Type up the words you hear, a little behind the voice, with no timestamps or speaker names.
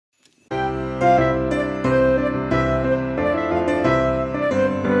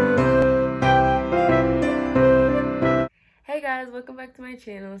my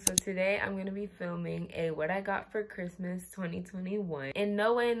channel. So today I'm going to be filming a what I got for Christmas 2021. In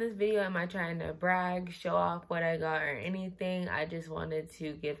no way in this video am I trying to brag, show off what I got or anything. I just wanted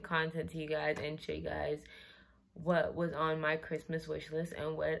to give content to you guys and show you guys what was on my Christmas wish list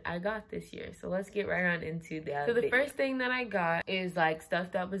and what I got this year. So let's get right on into that. So the first thing that I got is like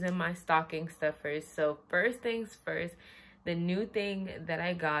stuff that was in my stocking stuffers. So first things first, the new thing that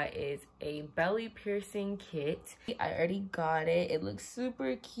I got is a belly piercing kit. I already got it. It looks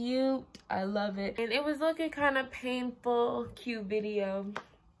super cute. I love it. And it was looking kind of painful, cute video.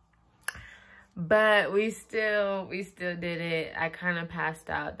 But we still did it. I kind of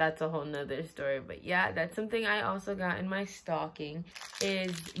passed out. That's a whole nother story. But yeah, that's something I also got in my stocking.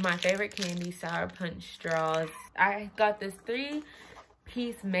 Is my favorite candy, Sour Punch straws. I got this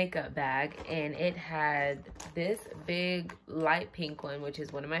 3-piece makeup bag, and it had this big light pink one, which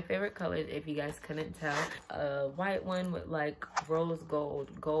is one of my favorite colors if you guys couldn't tell. A white one with like rose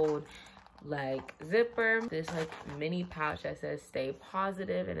gold like zipper, this like mini pouch that says stay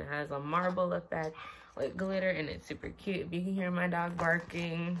positive, and it has a marble effect with glitter, and it's super cute. If you can hear my dog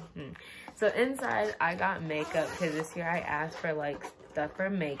barking. So inside I got makeup because this year I asked for like stuff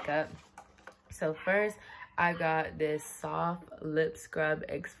for makeup. So first I got this soft lip scrub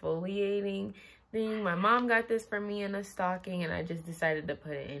exfoliating thing. My mom got this for me in a stocking, and I just decided to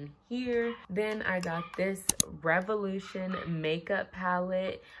put it in here. Then I got this Revolution makeup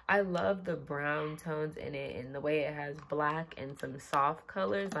palette. I love the brown tones in it and the way it has black and some soft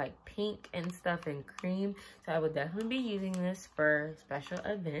colors like pink and stuff and cream. So I would definitely be using this for special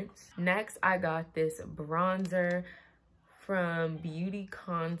events. Next, I got this bronzer from Beauty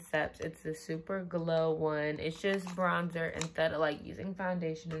Concepts. It's the Super Glow one. It's just bronzer instead of like using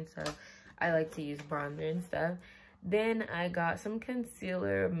foundation and stuff. I like to use bronzer and stuff. Then I got some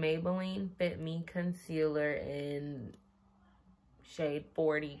concealer, Maybelline Fit Me concealer in shade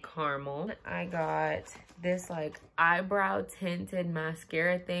 40 Caramel. I got this like eyebrow tinted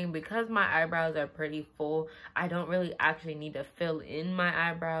mascara thing. Because my eyebrows are pretty full, I don't really actually need to fill in my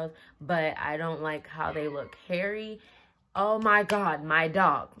eyebrows, but I don't like how they look hairy. Oh my God, my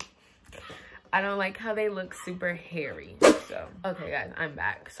dog. I don't like how they look super hairy. So, okay guys, I'm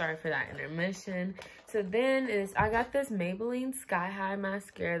back. Sorry for that intermission. So then I got this Maybelline Sky High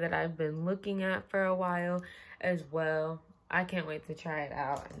mascara that I've been looking at for a while as well. I can't wait to try it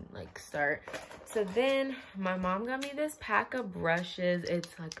out and like start. So then my mom got me this pack of brushes.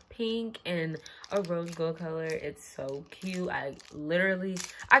 It's like pink and a rose gold color. It's so cute. I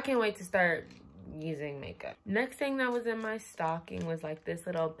can't wait to start using makeup. Next thing that was in my stocking was like this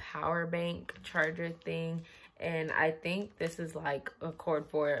little power bank charger thing, and I think this is like a cord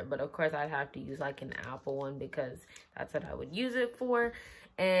for it, but of course I'd have to use like an Apple one because that's what I would use it for.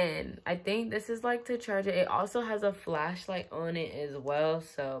 And I think this is like to charge it. It also has a flashlight on it as well.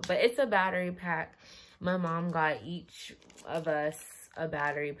 So, but it's a battery pack. My mom got each of us a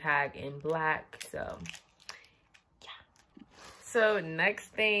battery pack in black. So next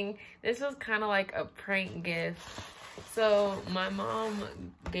thing, this was kind of like a prank gift. So my mom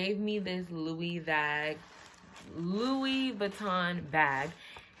gave me this Louis Vuitton bag,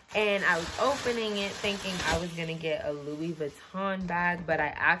 and I was opening it thinking I was gonna get a Louis Vuitton bag, but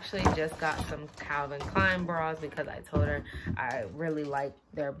I actually just got some Calvin Klein bras because I told her I really like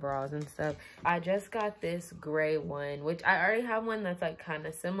their bras and stuff. I just got this gray one, which I already have one that's like kind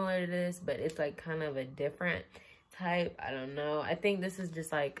of similar to this, but it's like kind of a different type. I don't know. I think this is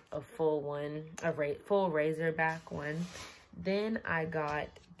just like a full one, full razorback one. Then I got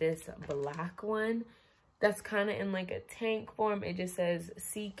this black one that's kind of in like a tank form. It just says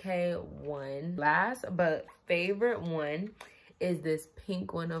CK1. Last but favorite one is this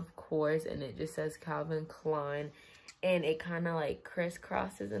pink one, of course, and it just says Calvin Klein, and it kind of like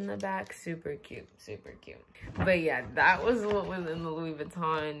crisscrosses in the back. Super cute, super cute. But yeah, that was what was in the Louis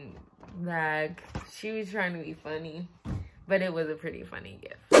Vuitton bag. She was trying to be funny, but it was a pretty funny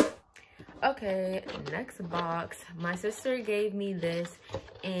gift. Okay, next box. My sister gave me this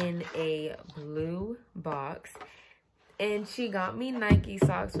in a blue box, and she got me Nike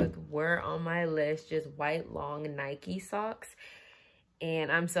socks with were on my list, just white long Nike socks.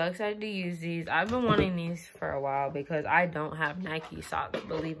 And I'm so excited to use these. I've been wanting these for a while because I don't have Nike socks,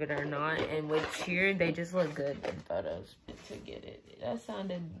 believe it or not. And with cheer, they just look good in photos. To get it,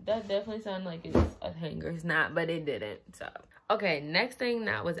 that definitely sounded like it's a hanger snap, but it didn't. So okay, next thing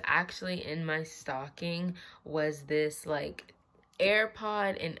that was actually in my stocking was this like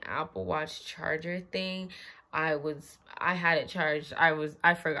AirPod and Apple Watch charger thing. I had it charged.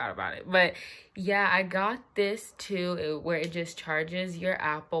 I forgot about it. But yeah, I got this too, where it just charges your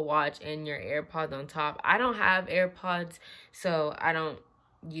Apple Watch and your AirPods on top. I don't have AirPods, so I don't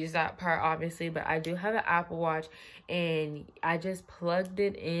use that part obviously, but I do have an Apple Watch, and I just plugged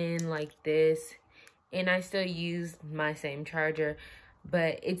it in like this, and I still use my same charger,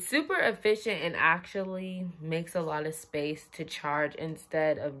 but it's super efficient and actually makes a lot of space to charge.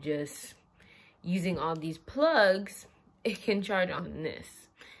 Instead of just using all these plugs, it can charge on this.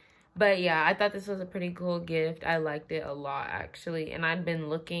 But yeah, I thought this was a pretty cool gift. I liked it a lot actually, and I'd been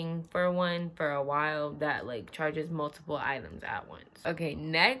looking for one for a while that like charges multiple items at once. Okay,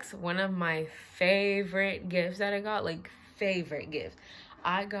 next, one of my favorite gifts that I got, like favorite gift,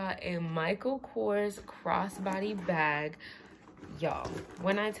 I got a Michael Kors crossbody bag. Y'all,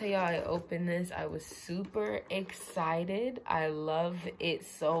 when I tell y'all I opened this, I was super excited. I love it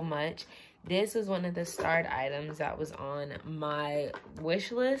so much. This was one of the starred items that was on my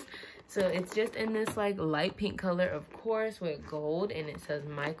wish list. So it's just in this like light pink color, of course, with gold, and it says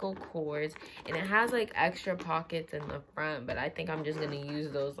Michael Kors, and it has like extra pockets in the front, but I think I'm just gonna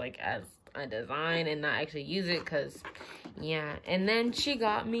use those like as a design and not actually use it, because yeah. And then she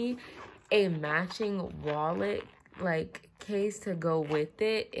got me a matching wallet like case to go with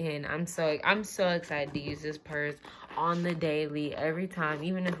it, and I'm so excited to use this purse on the daily. Every time,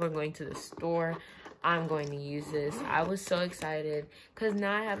 even if we're going to the store, I'm going to use this. I was so excited because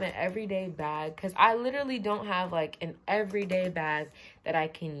now I have an everyday bag, because I literally don't have like an everyday bag that I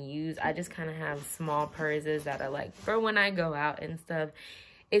can use. I just kind of have small purses that are like for when I go out and stuff.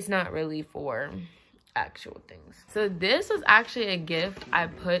 It's not really for actual things. So this was actually a gift I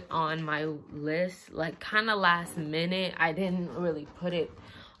put on my list like kind of last minute. I didn't really put it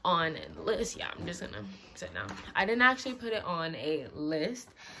on a list. Yeah, I'm just gonna sit down. I didn't actually put it on a list,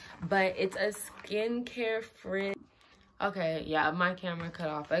 but it's a skincare fridge. Okay, yeah, my camera cut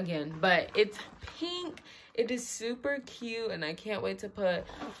off again, but it's pink. It is super cute, and I can't wait to put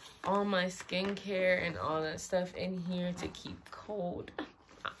all my skincare and all that stuff in here to keep cold.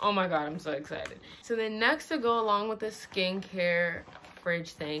 Oh my god, I'm so excited. So then next, to go along with the skincare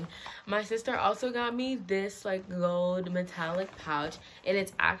fridge thing, my sister also got me this like gold metallic pouch, and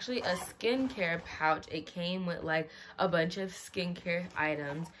it's actually a skincare pouch. It came with like a bunch of skincare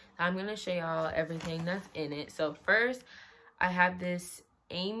items. I'm gonna show y'all everything that's in it. So first, I have this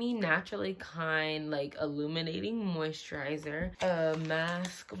Amy Naturally Kind like illuminating moisturizer, a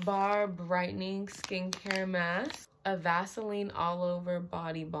mask bar brightening skincare mask, a Vaseline all over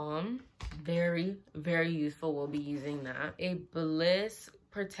body balm, very useful, we'll be using that, a Bliss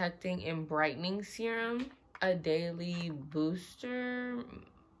protecting and brightening serum, a daily booster,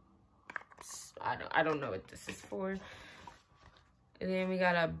 I don't know what this is for. And then we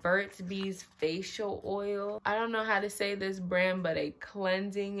got a Burt's Bees facial oil. I don't know how to say this brand, but a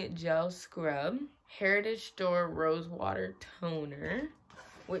cleansing gel scrub. Heritage Store Rose Water Toner,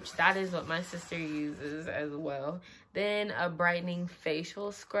 which that is what my sister uses as well. Then a brightening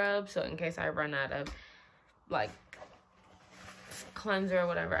facial scrub, so in case I run out of like cleanser or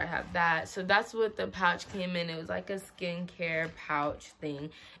whatever, I have that. So that's what the pouch came in. It was like a skincare pouch thing,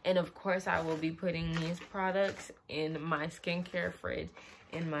 and of course I will be putting these products in my skincare fridge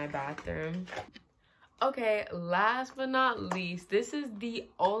in my bathroom. Okay, last but not least, this is the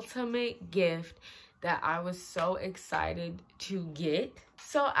ultimate gift that I was so excited to get.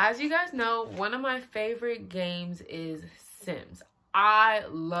 So as you guys know, one of my favorite games is Sims. I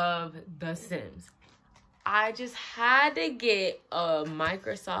love The Sims. I just had to get a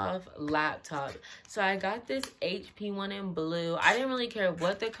Microsoft laptop. So I got this HP one in blue. I didn't really care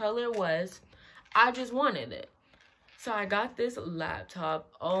what the color was. I just wanted it. So I got this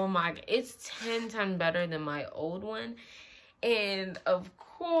laptop. Oh my god, it's 10 times better than my old one. And of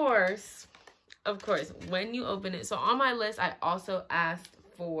course, when you open it, so on my list, I also asked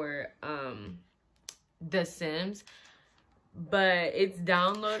for The Sims, but it's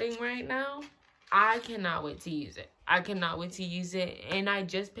downloading right now. I cannot wait to use it. I cannot wait to use it. And I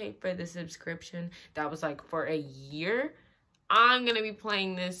just paid for the subscription that was like for a year. I'm gonna be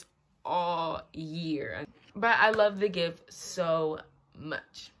playing this all year. But I love the gift so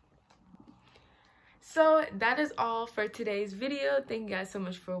much. So that is all for today's video. Thank you guys so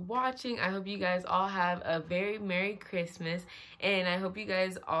much for watching. I hope you guys all have a very Merry Christmas, and I hope you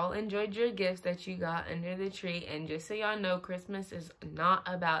guys all enjoyed your gifts that you got under the tree. And just so y'all know, Christmas is not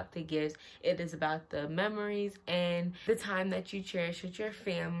about the gifts. It is about the memories and the time that you cherish with your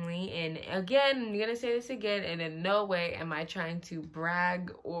family. And again, I'm gonna say this again, and in no way am I trying to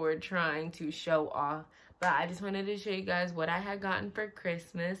brag or trying to show off, But I just wanted to show you guys what I had gotten for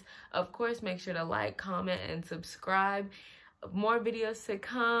Christmas. Of course, make sure to like, comment, and subscribe. More videos to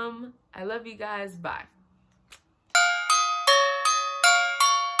come. I love you guys. Bye.